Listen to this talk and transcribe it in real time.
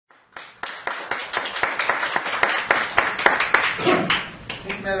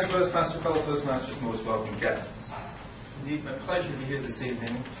Madam Toastmaster, fellow Toastmasters, most welcome guests. It's indeed my pleasure to be here this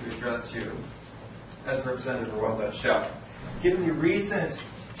evening to address you as a representative of the Royal Dutch Shell. Given the recent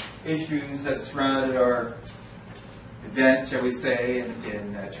issues that surrounded our events, shall we say,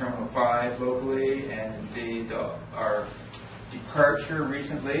 in Terminal 5 locally, and indeed our departure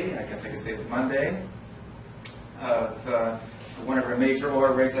recently, I guess I could say it's Monday, of one of our major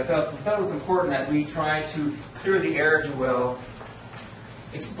oil rigs, I felt it was important that we try to clear the air, if you will,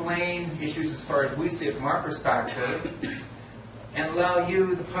 explain issues as far as we see it from our perspective, and allow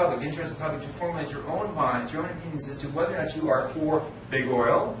you, the public, the interested public, to formulate your own minds, your own opinions as to whether or not you are for big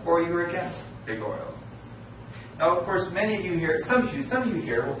oil or you are against big oil. Now, of course, many of you here, some of you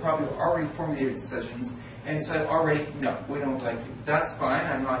here will probably have already formulated decisions and said already, no, we don't like you. That's fine.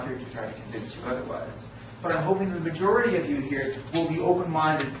 I'm not here to try to convince you otherwise. But I'm hoping the majority of you here will be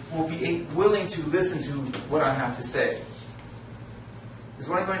open-minded, will be willing to listen to what I have to say. Because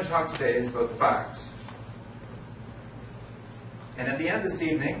what I'm going to talk today is about the facts. And at the end of this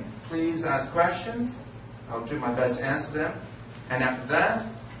evening, please ask questions. I'll do my best to answer them. And after that,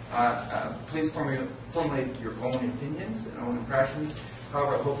 please formulate your own opinions and own impressions.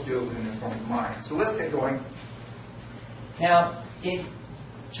 However, I hope to do it with an informed mind. So let's get going. Now, in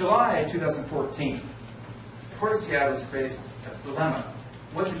July 2014, Port of Seattle was faced with a dilemma: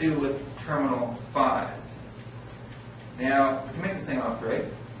 what to do with Terminal 5. Now, we can make this thing up, right?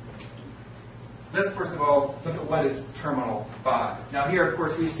 Let's first of all look at what is Terminal 5. Now here, of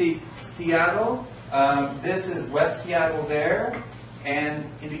course, we see Seattle. This is West Seattle there. And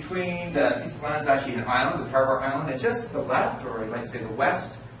in between the piece of land is actually an island, this Harbor Island. And just to the left, or I'd like to say the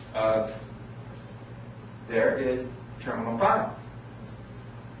west of there, is Terminal 5.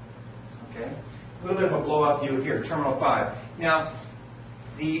 Okay? A little bit of a blow-up view here, Terminal 5. Now,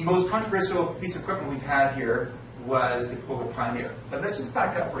 the most controversial piece of equipment we've had here was the Polar Pioneer. But let's just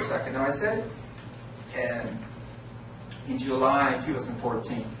back up for a second. Now, I said in July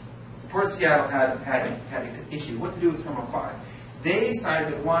 2014, the Port of Seattle had an issue. What to do with Terminal 5? They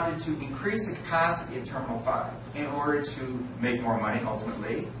decided they wanted to increase the capacity of Terminal 5 in order to make more money,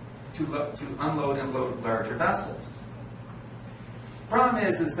 ultimately, to unload and load larger vessels. The problem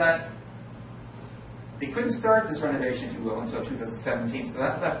is that they couldn't start this renovation, if you will, until 2017, so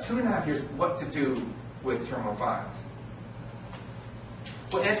that left 2.5 years what to do with Terminal 5.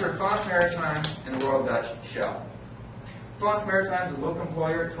 We'll enter Foss Maritime and the Royal Dutch Shell. Foss Maritime is a local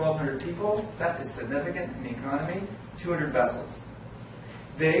employer, 1,200 people. That is significant in the economy. 200 vessels.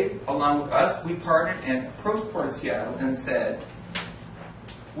 They, along with us, we partnered and approached Port of Seattle and said,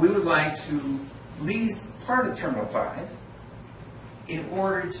 we would like to lease part of Terminal 5 in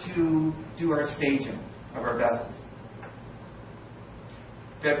order to do our staging of our vessels.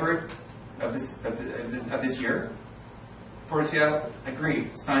 February of this year, Port of Seattle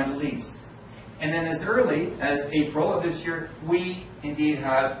agreed, signed a lease. And then as early as April of this year, we indeed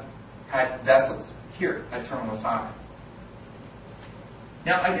have had vessels here at Terminal 5.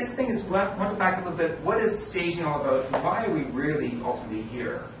 Now, I guess the thing is, we want to back up a little bit. What is staging all about, and why are we really ultimately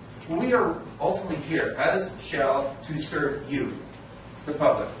here? Well, we are ultimately here as Shell to serve you, the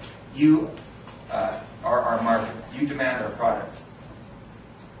public. You are our market. You demand our products.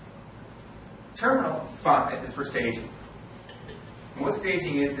 Terminal 5 is for staging. And what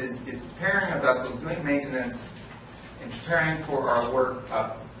staging is preparing our vessels, doing maintenance, and preparing for our work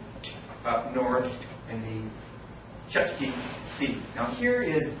up north in the Chukchi Sea. Now here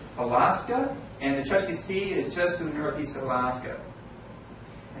is Alaska, and the Chukchi Sea is just to the northeast of Alaska.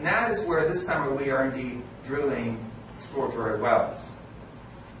 And that is where this summer we are indeed drilling exploratory wells.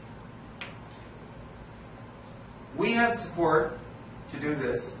 We had support to do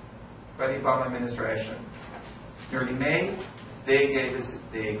this by the Obama administration. In early May, they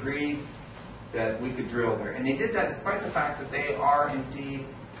agreed that we could drill there. And they did that despite the fact that they are indeed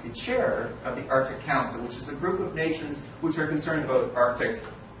the chair of the Arctic Council, which is a group of nations which are concerned about Arctic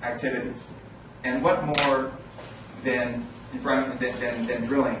activities. And what more than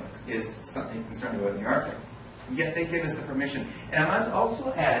drilling is something concerned about in the Arctic. And yet they give us the permission. And I must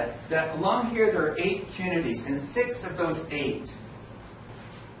also add that along here there are 8 communities, and 6 of those 8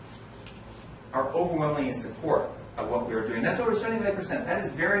 are overwhelmingly in support of what we are doing. That's over 75%. That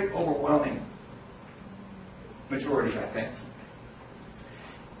is very overwhelming majority, I think.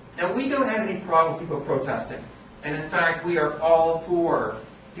 Now, we don't have any problem with people protesting. And in fact, we are all for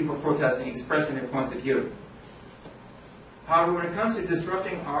people protesting, expressing their points of view. However, when it comes to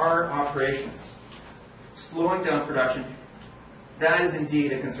disrupting our operations, slowing down production, that is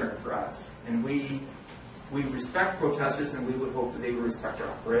indeed a concern for us. And we respect protesters, and we would hope that they would respect our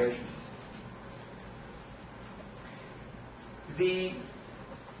operations. The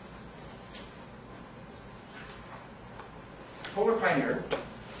Polar Pioneer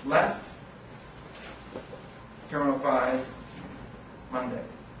left Terminal 5 Monday.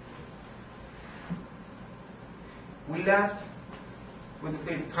 We left with a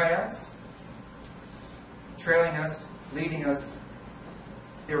fleet of kayaks, trailing us, leading us.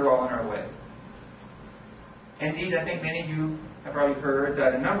 They were all on our way. Indeed, I think many of you have probably heard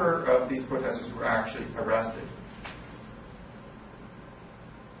that a number of these protesters were actually arrested.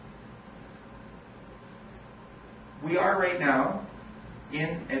 We are right now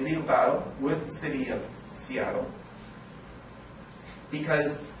in a legal battle with the city of Seattle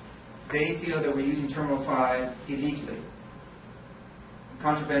because they feel that we're using Terminal 5 illegally, in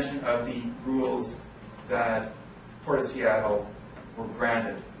contravention of the rules that Port of Seattle were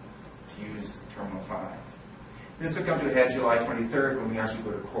granted to use Terminal 5. This will come to a head July 23rd when we actually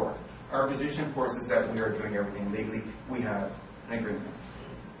go to court. Our position, of course, is that we are doing everything legally. We have an agreement.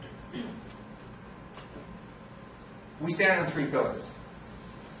 We stand on 3 pillars.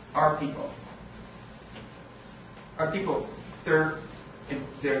 Our people. Our people, they've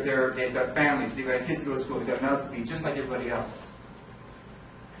got families, they've got kids to go to school, they've got mouths to feed, just like everybody else.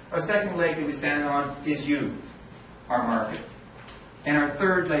 Our second leg that we stand on is you, our market. And our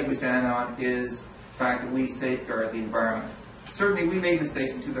third leg we stand on is the fact that we safeguard the environment. Certainly we made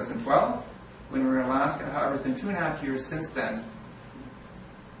mistakes in 2012 when we were in Alaska. However, it's been 2.5 years since then,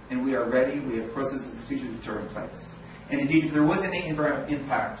 and we are ready. We have processes and procedures which are in place. And indeed, if there was any environmental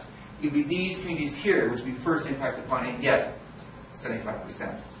impact, it would be these communities here which would be first impacted upon, and yet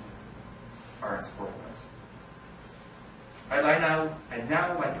 75% are in support of us. I'd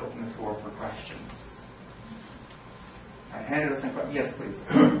now like to open the floor for questions. I handed us some questions. Yes, please.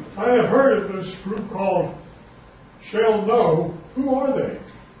 I have heard of this group called Shall Know. Who are they?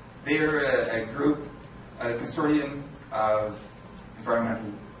 They are a group, a consortium of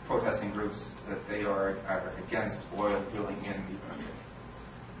environmental protesting groups that they are against oil drilling in the country.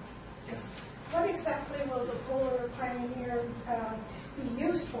 Yes? What exactly will the Polar Pioneer be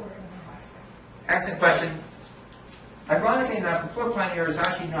used for in Alaska? Excellent question. Ironically enough, the Polar Pioneer is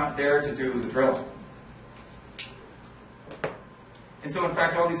actually not there to do the drilling. And so, in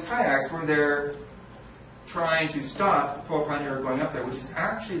fact, all these kayaks were there trying to stop the Polar Pioneer going up there, which is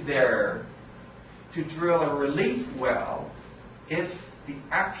actually there to drill a relief well if the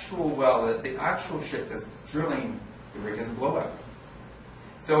actual well, the actual ship that's drilling the rig is a blowout.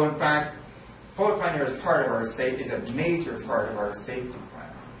 So, in fact, Polar Pioneer is part of our is a major part of our safety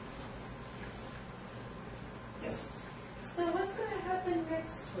plan. Yes. So, what's going to happen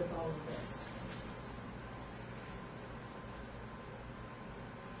next with all of this?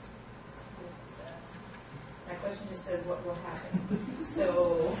 My question just says what will happen.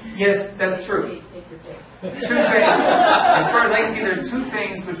 So yes, that's true. Take your pick. 2 things. As far as I can see, there are 2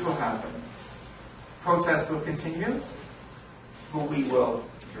 things which will happen. Protests will continue, but we will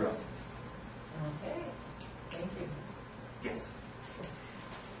drill. Okay. Thank you. Yes.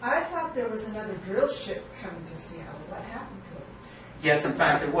 I thought there was another drill ship coming to Seattle. What happened to it? Yes, in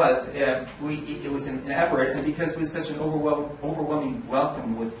fact, it was. It was in Everett, and because it was such an overwhelming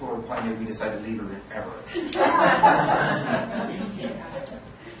welcome with Polar Pioneer, we decided to leave her in Everett.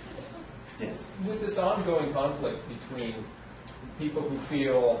 Yes. With this ongoing conflict between people who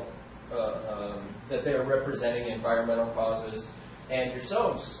feel that they are representing environmental causes and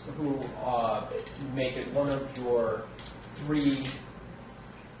yourselves who make it one of your 3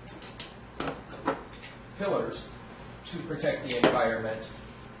 pillars to protect the environment,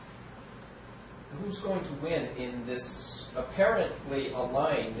 who's going to win in this apparently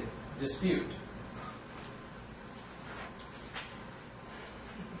aligned dispute?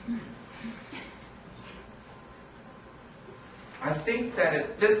 I think that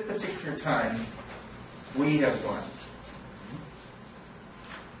at this particular time, we have won.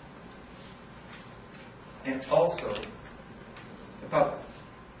 And also, the public.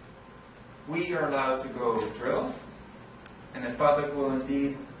 We are allowed to go drill, and the public will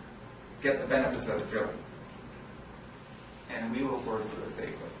indeed get the benefits of the drilling. And we will, of course, do it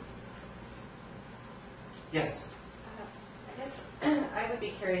safely. Yes? I guess I would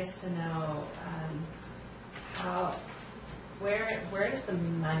be curious to know where does the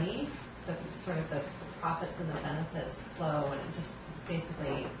money, the sort of the profits and the benefits flow when it just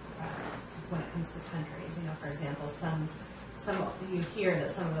basically when it comes to countries. You know, for example, some you hear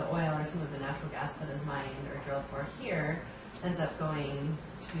that some of the oil or some of the natural gas that is mined or drilled for here ends up going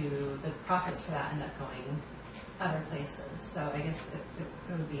to the profits for that end up going other places. So I guess it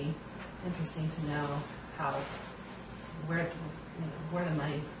would be interesting to know where the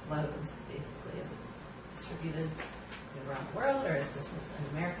money flows. Basically, is it distributed around the world, or is this an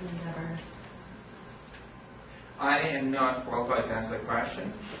American endeavor? I am not qualified to answer that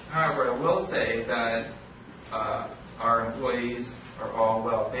question. However, I will say that our employees are all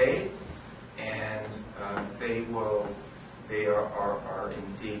well paid, and they are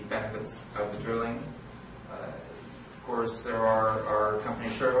indeed benefits of the drilling. Of course, there are our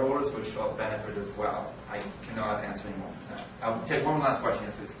company shareholders, which will benefit as well. I cannot answer any more than that. I'll take one last question,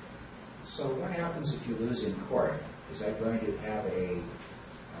 yes, please. So what happens if you lose in court? Is that going to have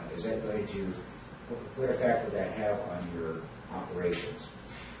what effect would that have on your operations?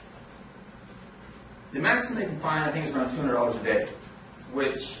 The maximum they can fine, I think, is around $200 a day,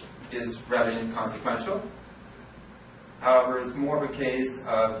 which is rather inconsequential. However, it's more of a case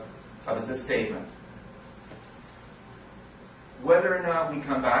of it's a statement. Whether or not we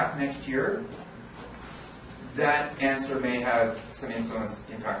come back next year, that answer may have some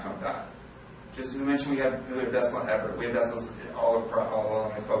impact on that. Just as we mentioned, we have a vessel effort. We have vessels all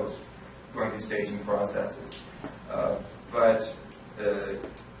along the coast going through staging processes. But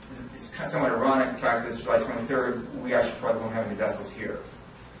it's kind of somewhat ironic, the fact that it's July 23rd, we actually probably won't have any vessels here.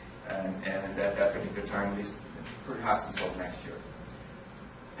 And at that particular time, at least perhaps until next year.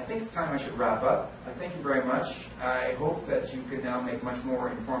 I think it's time I should wrap up. I thank you very much. I hope that you can now make much more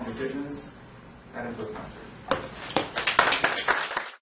informed decisions and it was concert.